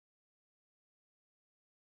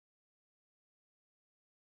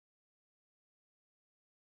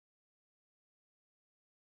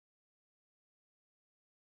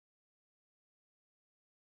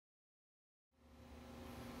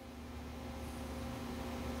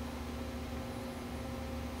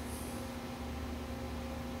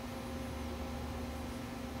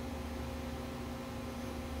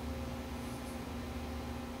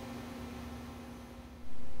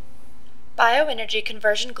Bioenergy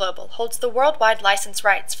Conversion Global holds the worldwide license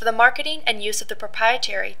rights for the marketing and use of the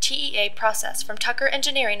proprietary TEA process from Tucker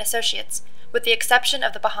Engineering Associates, with the exception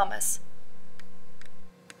of the Bahamas.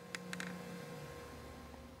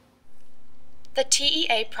 The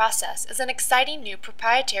TEA process is an exciting new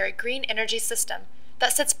proprietary green energy system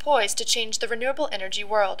that sits poised to change the renewable energy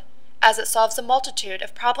world, as it solves a multitude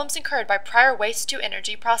of problems incurred by prior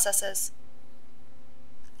waste-to-energy processes.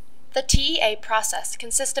 The TEA process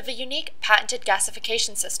consists of a unique patented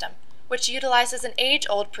gasification system, which utilizes an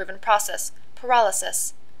age-old proven process,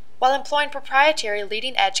 pyrolysis, while employing proprietary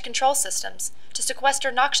leading-edge control systems to sequester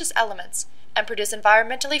noxious elements and produce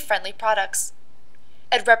environmentally friendly products.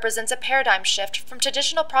 It represents a paradigm shift from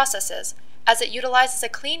traditional processes as it utilizes a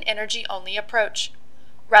clean energy-only approach,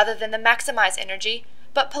 rather than the maximize energy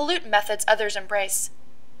but pollute methods others embrace.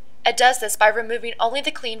 It does this by removing only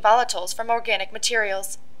the clean volatiles from organic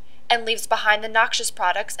materials, and leaves behind the noxious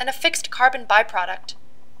products and a fixed carbon byproduct.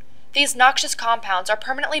 These noxious compounds are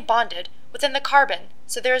permanently bonded within the carbon,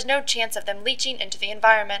 so there is no chance of them leaching into the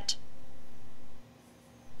environment.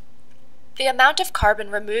 The amount of carbon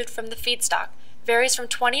removed from the feedstock varies from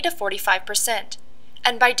 20 to 45%,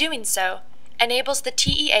 and by doing so, enables the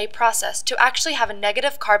TEA process to actually have a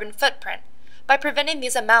negative carbon footprint by preventing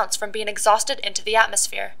these amounts from being exhausted into the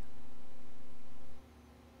atmosphere.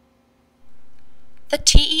 The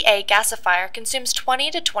TEA gasifier consumes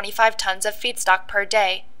 20 to 25 tons of feedstock per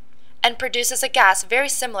day and produces a gas very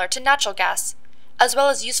similar to natural gas, as well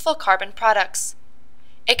as useful carbon products.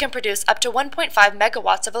 It can produce up to 1.5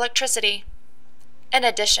 megawatts of electricity. In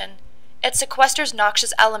addition, it sequesters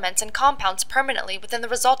noxious elements and compounds permanently within the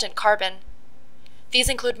resultant carbon. These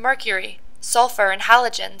include mercury, sulfur, and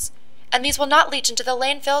halogens, and these will not leach into the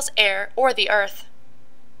landfills, air, or the earth.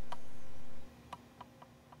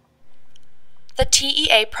 The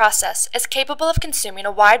TEA process is capable of consuming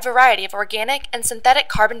a wide variety of organic and synthetic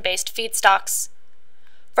carbon-based feedstocks.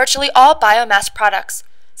 Virtually all biomass products,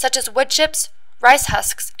 such as wood chips, rice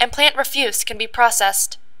husks, and plant refuse, can be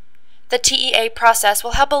processed. The TEA process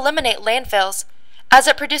will help eliminate landfills, as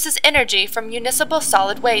it produces energy from municipal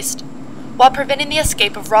solid waste, while preventing the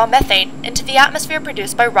escape of raw methane into the atmosphere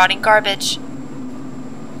produced by rotting garbage.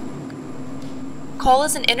 Coal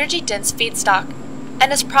is an energy-dense feedstock,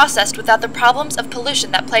 and is processed without the problems of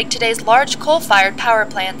pollution that plague today's large coal-fired power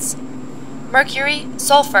plants. Mercury,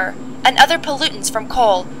 sulfur, and other pollutants from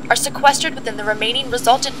coal are sequestered within the remaining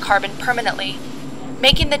resultant carbon permanently,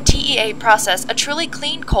 making the TEA process a truly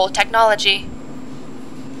clean coal technology.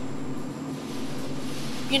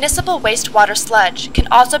 Municipal wastewater sludge can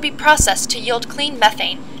also be processed to yield clean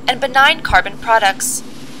methane and benign carbon products.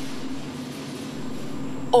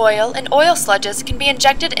 Oil and oil sludges can be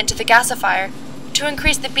injected into the gasifier to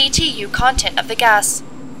increase the BTU content of the gas.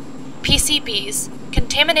 PCBs,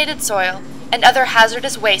 contaminated soil, and other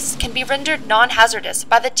hazardous wastes can be rendered non-hazardous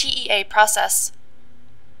by the TEA process.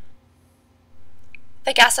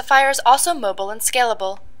 The gasifier is also mobile and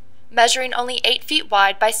scalable, measuring only 8 feet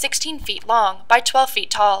wide by 16 feet long by 12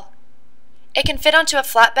 feet tall. It can fit onto a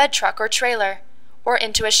flatbed truck or trailer, or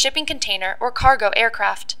into a shipping container or cargo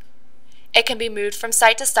aircraft. It can be moved from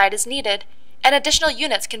site to site as needed, and additional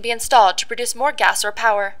units can be installed to produce more gas or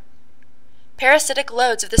power. Parasitic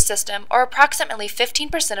loads of the system are approximately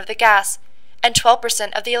 15% of the gas and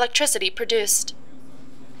 12% of the electricity produced.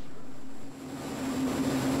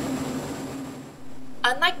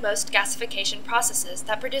 Unlike most gasification processes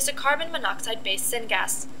that produce a carbon monoxide-based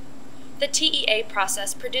syngas, the TEA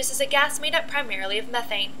process produces a gas made up primarily of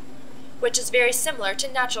methane, which is very similar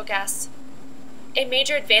to natural gas. A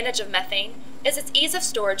major advantage of methane is its ease of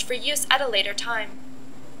storage for use at a later time.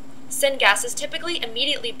 Syngas is typically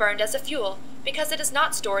immediately burned as a fuel because it is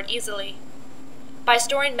not stored easily. By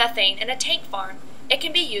storing methane in a tank farm, it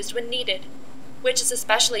can be used when needed, which is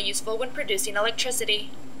especially useful when producing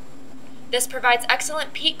electricity. This provides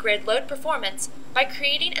excellent peak grid load performance by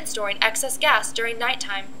creating and storing excess gas during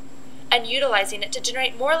nighttime, and utilizing it to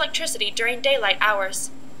generate more electricity during daylight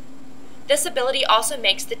hours. This ability also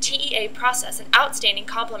makes the TEA process an outstanding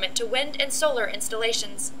complement to wind and solar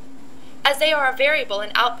installations, as they are variable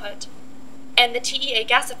in output, and the TEA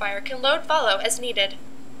gasifier can load follow as needed.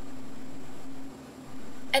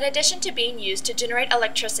 In addition to being used to generate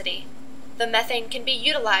electricity, the methane can be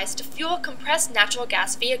utilized to fuel compressed natural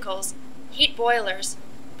gas vehicles, heat boilers,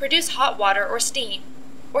 produce hot water or steam,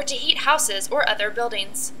 or to heat houses or other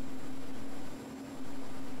buildings.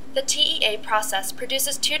 The TEA process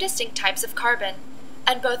produces two distinct types of carbon,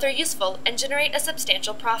 and both are useful and generate a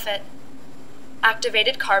substantial profit.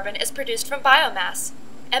 Activated carbon is produced from biomass,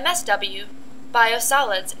 MSW,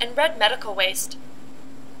 biosolids, and red medical waste.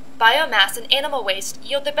 Biomass and animal waste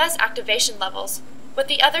yield the best activation levels, with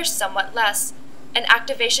the others somewhat less, and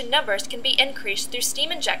activation numbers can be increased through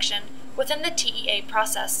steam injection within the TEA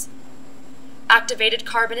process. Activated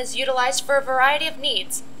carbon is utilized for a variety of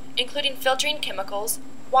needs, including filtering chemicals,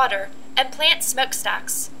 water, and plant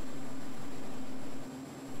smokestacks.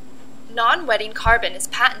 Non-wetting carbon is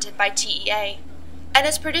patented by TEA and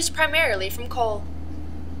is produced primarily from coal.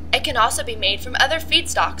 It can also be made from other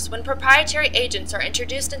feedstocks when proprietary agents are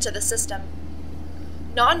introduced into the system.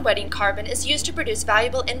 Non-wetting carbon is used to produce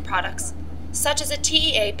valuable end products, such as a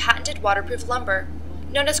TEA patented waterproof lumber,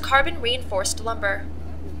 known as carbon-reinforced lumber.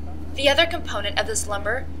 The other component of this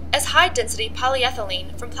lumber is high-density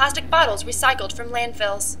polyethylene from plastic bottles recycled from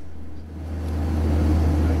landfills.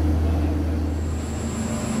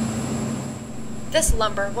 This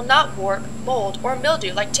lumber will not warp, mold, or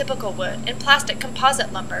mildew like typical wood and plastic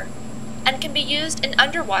composite lumber, and can be used in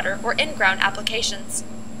underwater or in-ground applications.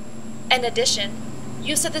 In addition,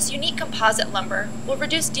 use of this unique composite lumber will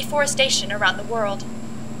reduce deforestation around the world.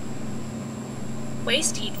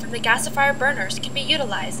 Waste heat from the gasifier burners can be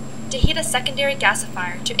utilized to heat a secondary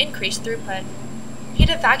gasifier to increase throughput, heat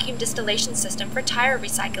a vacuum distillation system for tire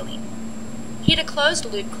recycling, heat a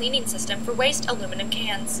closed-loop cleaning system for waste aluminum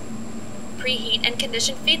cans, preheat and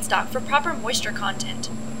condition feedstock for proper moisture content,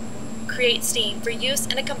 create steam for use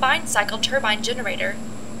in a combined cycle turbine generator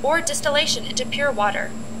or distillation into pure water,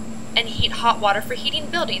 and heat hot water for heating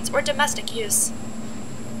buildings or domestic use.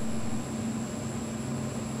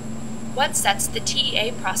 What sets the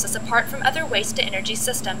TEA process apart from other waste-to-energy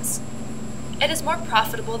systems? It is more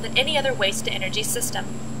profitable than any other waste-to-energy system.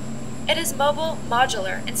 It is mobile,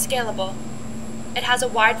 modular, and scalable. It has a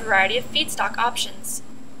wide variety of feedstock options.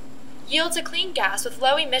 Yields a clean gas with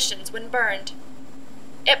low emissions when burned.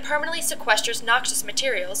 It permanently sequesters noxious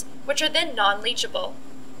materials, which are then non-leachable,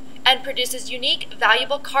 and produces unique,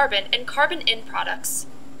 valuable carbon and carbon end products.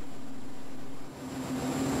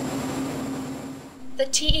 The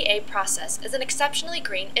TEA process is an exceptionally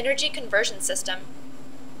green energy conversion system.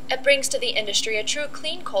 It brings to the industry a true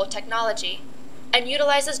clean coal technology and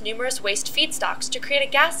utilizes numerous waste feedstocks to create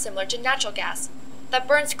a gas similar to natural gas that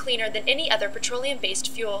burns cleaner than any other petroleum-based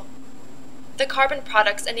fuel. The carbon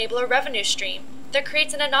products enable a revenue stream that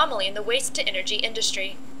creates an anomaly in the waste-to-energy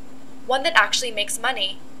industry, one that actually makes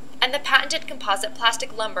money, and the patented composite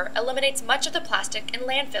plastic lumber eliminates much of the plastic in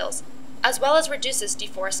landfills, as well as reduces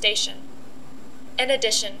deforestation. In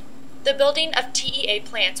addition, the building of TEA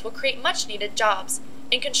plants will create much-needed jobs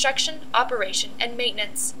in construction, operation, and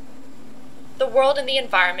maintenance. The world and the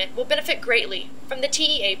environment will benefit greatly from the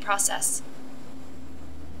TEA process.